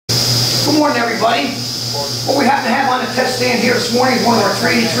Good morning, everybody. What we happen to have on the test stand here this morning is one of our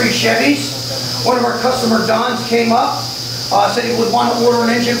 383 Chevys. One of our customer Dons came up, said he would want to order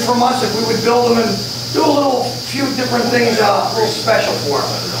an engine from us if we would build them and do a few different things a little special for him.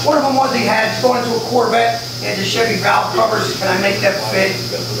 One of them was he had going into a Corvette, he had the Chevy valve covers. Can I make that fit?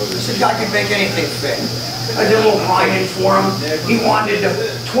 I said, I can make anything fit. I did a little grinding for him. He wanted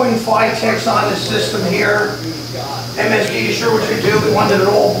the twin FiTechs on the system here. MSD, you sure what you do? He wanted it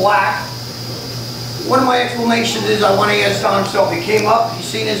all black. One of my explanations is I want to ask Don himself. He came up, he's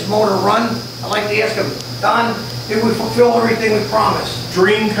seen his motor run. I'd like to ask him, Don, did we fulfill everything we promised?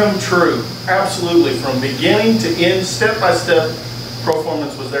 Dream come true. Absolutely. From beginning to end, step by step,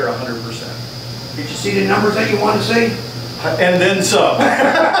 Proformance was there 100%. Did you see the numbers that you wanted to see? And then some.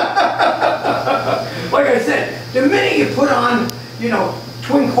 Like I said, the minute you put on, you know,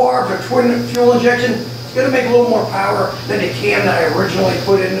 twin carbs or twin fuel injection, it's going to make a little more power than the can that I originally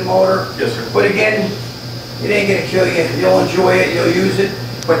put in the motor. Yes, sir. But again, it ain't going to kill you. You'll enjoy it. You'll use it.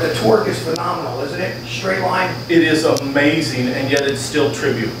 But the torque is phenomenal, isn't it? Straight line. It is amazing, and yet it's still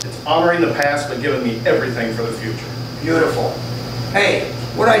tribute. It's honoring the past, but giving me everything for the future. Beautiful. Hey,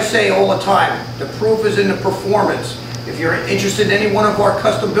 what I say all the time, the proof is in the performance. If you're interested in any one of our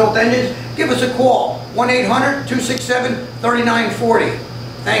custom-built engines, give us a call. 1-800-267-3940.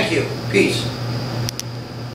 Thank you. Peace.